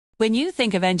When you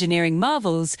think of engineering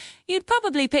marvels, you'd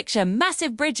probably picture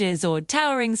massive bridges or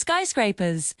towering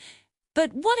skyscrapers.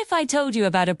 But what if I told you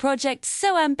about a project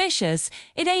so ambitious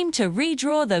it aimed to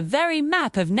redraw the very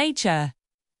map of nature?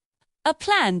 A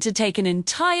plan to take an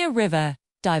entire river,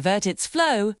 divert its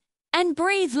flow, and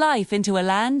breathe life into a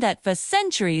land that for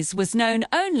centuries was known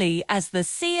only as the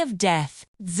Sea of Death,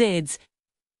 ZIDS.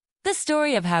 The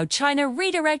story of how China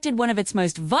redirected one of its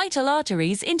most vital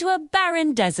arteries into a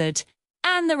barren desert.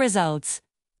 And the results?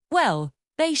 Well,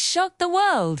 they shocked the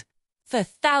world. For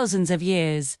thousands of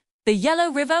years, the Yellow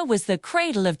River was the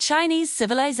cradle of Chinese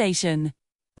civilization.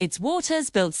 Its waters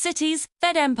built cities,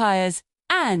 fed empires,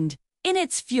 and, in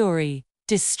its fury,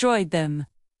 destroyed them.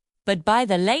 But by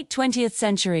the late 20th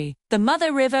century, the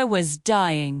Mother River was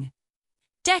dying.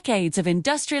 Decades of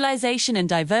industrialization and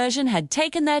diversion had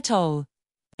taken their toll.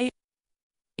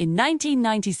 In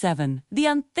 1997, the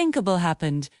unthinkable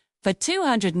happened. For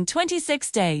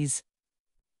 226 days,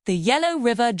 the Yellow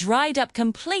River dried up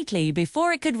completely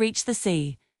before it could reach the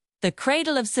sea. The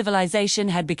cradle of civilization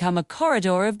had become a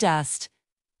corridor of dust.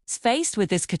 Faced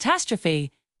with this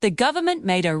catastrophe, the government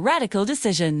made a radical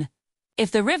decision.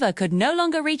 If the river could no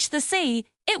longer reach the sea,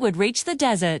 it would reach the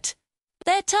desert.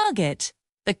 Their target,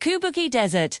 the Kubuqi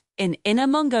Desert in Inner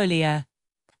Mongolia.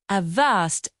 A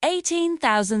vast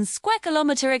 18,000 square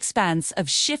kilometer expanse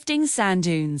of shifting sand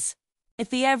dunes.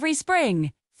 Every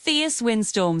spring, fierce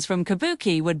windstorms from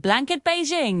Kubuqi would blanket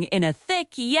Beijing in a thick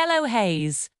yellow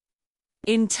haze.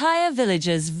 Entire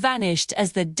villages vanished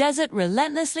as the desert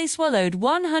relentlessly swallowed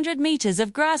 100 meters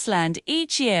of grassland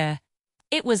each year.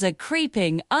 It was a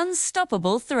creeping,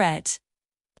 unstoppable threat.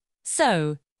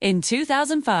 So, in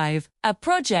 2005, a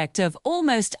project of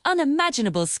almost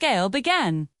unimaginable scale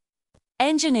began.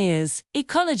 Engineers,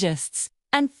 ecologists,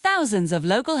 and thousands of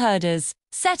local herders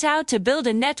set out to build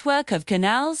a network of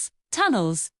canals,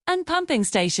 tunnels, and pumping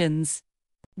stations.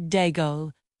 Their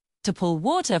goal: to pull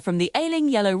water from the ailing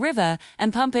Yellow River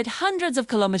and pump it hundreds of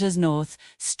kilometers north,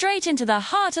 straight into the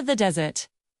heart of the desert.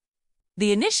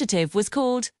 The initiative was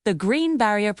called the Green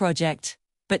Barrier Project,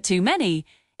 but to many,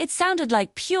 it sounded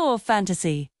like pure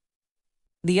fantasy.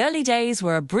 The early days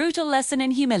were a brutal lesson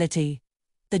in humility.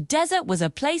 The desert was a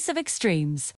place of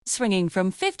extremes, swinging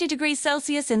from 50 degrees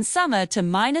Celsius in summer to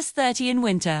 -30 in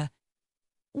winter.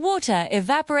 Water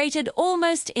evaporated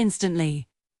almost instantly.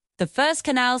 The first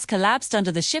canals collapsed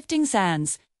under the shifting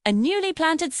sands, and newly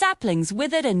planted saplings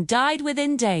withered and died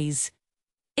within days.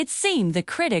 It seemed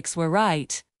the critics were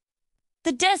right.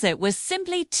 The desert was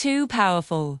simply too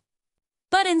powerful.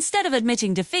 But instead of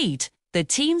admitting defeat, the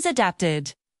teams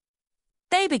adapted.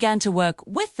 They began to work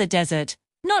with the desert,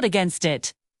 not against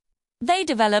it. They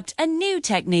developed a new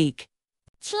technique,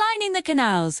 lining the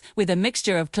canals with a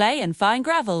mixture of clay and fine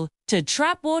gravel to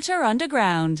trap water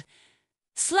underground,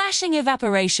 slashing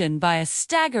evaporation by a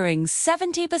staggering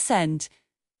 70%.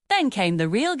 Then came the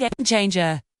real game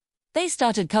changer. They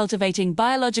started cultivating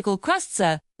biological crusts,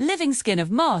 a living skin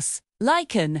of moss,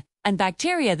 lichen, and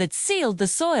bacteria that sealed the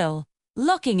soil,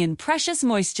 locking in precious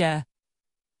moisture.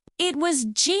 It was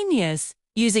genius,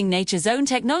 using nature's own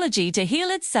technology to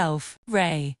heal itself.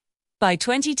 By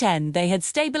 2010, they had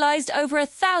stabilized over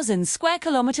 1,000 square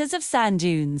kilometers of sand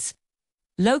dunes.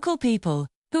 Local people,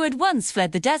 who had once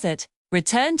fled the desert,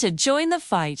 returned to join the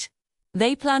fight.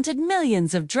 They planted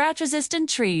millions of drought-resistant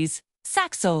trees.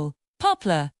 Saxaul,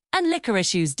 poplar, and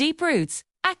licorice whose deep roots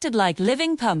acted like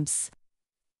living pumps,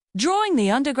 drawing the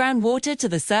underground water to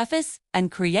the surface and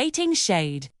creating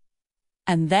shade.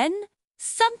 And then,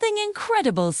 something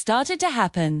incredible started to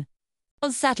happen.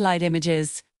 On satellite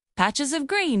images, patches of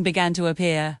green began to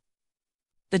appear.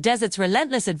 The desert's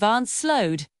relentless advance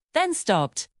slowed, then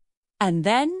stopped. And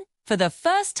then, for the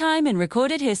first time in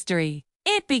recorded history,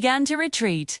 it began to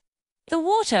retreat. The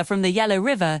water from the Yellow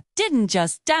River didn't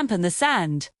just dampen the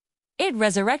sand. It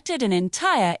resurrected an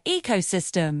entire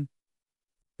ecosystem.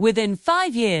 Within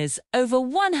 5 years, over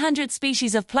 100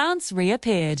 species of plants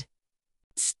reappeared.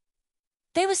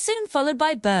 They were soon followed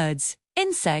by birds,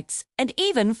 insects, and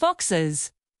even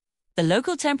foxes. The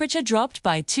local temperature dropped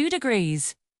by 2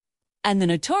 degrees. And the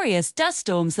notorious dust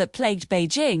storms that plagued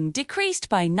Beijing decreased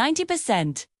by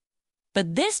 90%.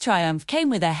 But this triumph came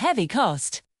with a heavy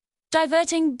cost.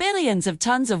 Diverting billions of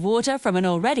tons of water from an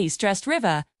already stressed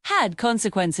river had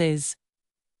consequences.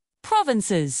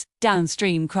 Provinces,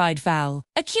 downstream, cried foul,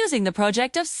 accusing the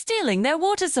project of stealing their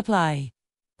water supply.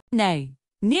 Nay,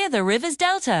 near the river's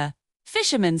delta,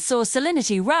 fishermen saw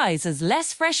salinity rise as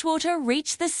less fresh water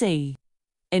reached the sea.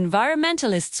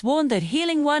 Environmentalists warned that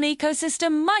healing one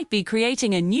ecosystem might be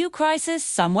creating a new crisis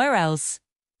somewhere else.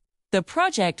 The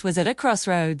project was at a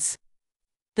crossroads.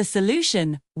 The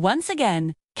solution, once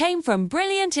again, came from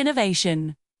brilliant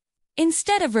innovation.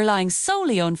 Instead of relying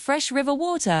solely on fresh river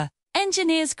water,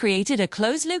 engineers created a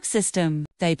closed-loop system.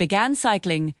 They began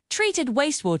cycling treated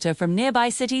wastewater from nearby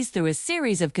cities through a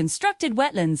series of constructed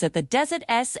wetlands at the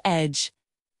desert's edge.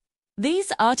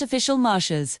 These artificial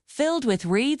marshes, filled with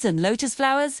reeds and lotus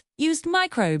flowers, used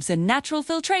microbes and natural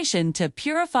filtration to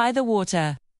purify the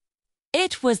water.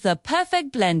 It was the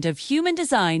perfect blend of human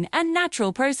design and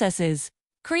natural processes,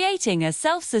 creating a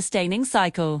self-sustaining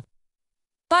cycle.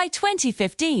 By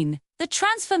 2015, the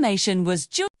transformation was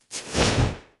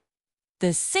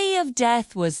the sea of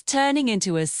death was turning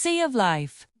into a sea of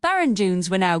life. Barren dunes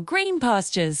were now green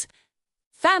pastures.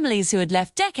 Families who had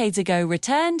left decades ago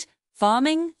returned,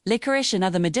 farming licorice and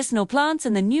other medicinal plants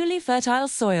in the newly fertile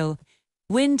soil.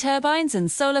 Wind turbines and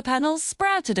solar panels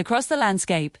sprouted across the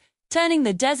landscape, turning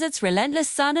the desert's relentless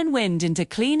sun and wind into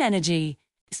clean energy.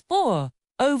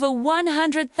 Over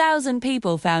 100,000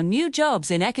 people found new jobs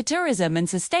in ecotourism and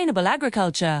sustainable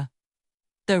agriculture.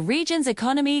 The region's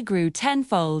economy grew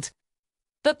tenfold.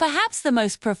 But perhaps the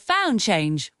most profound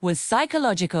change was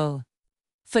psychological.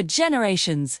 For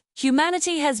generations,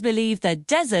 humanity has believed that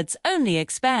deserts only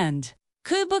expand.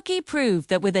 Kubuqi proved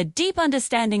that with a deep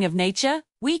understanding of nature,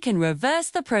 we can reverse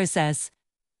the process.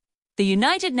 The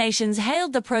United Nations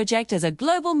hailed the project as a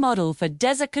global model for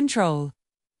desert control.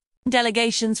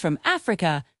 Delegations from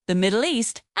Africa, the Middle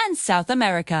East, and South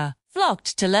America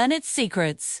flocked to learn its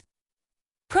secrets.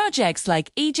 Projects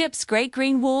like Egypt's Great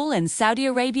Green Wall and Saudi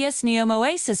Arabia's Neom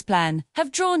Oasis Plan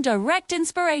have drawn direct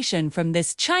inspiration from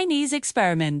this Chinese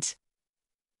experiment.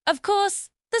 Of course,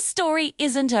 the story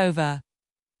isn't over.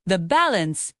 The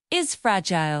balance is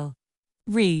fragile.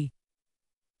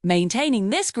 Maintaining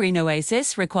this green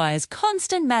oasis requires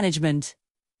constant management.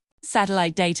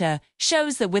 Satellite data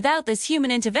shows that without this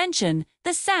human intervention,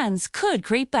 the sands could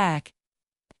creep back.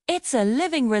 It's a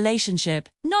living relationship,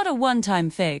 not a one-time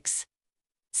fix.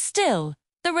 Still,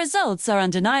 the results are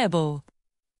undeniable.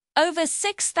 Over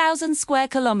 6,000 square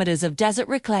kilometers of desert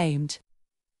reclaimed.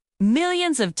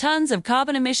 Millions of tons of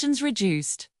carbon emissions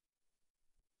reduced.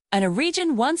 And a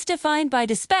region once defined by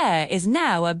despair is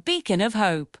now a beacon of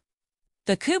hope.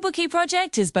 The Kubuqi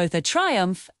project is both a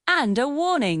triumph and a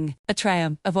warning. A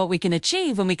triumph of what we can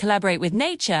achieve when we collaborate with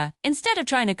nature instead of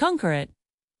trying to conquer it.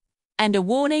 And a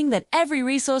warning that every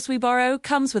resource we borrow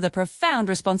comes with a profound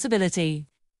responsibility.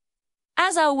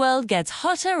 As our world gets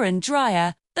hotter and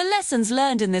drier, the lessons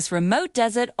learned in this remote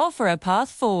desert offer a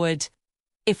path forward.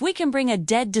 If we can bring a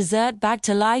dead desert back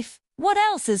to life, what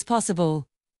else is possible?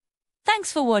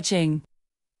 Thanks for watching.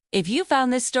 If you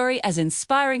found this story as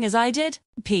inspiring as I did,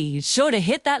 be sure to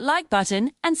hit that like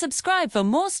button and subscribe for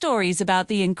more stories about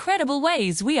the incredible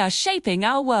ways we are shaping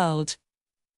our world.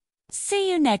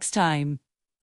 See you next time.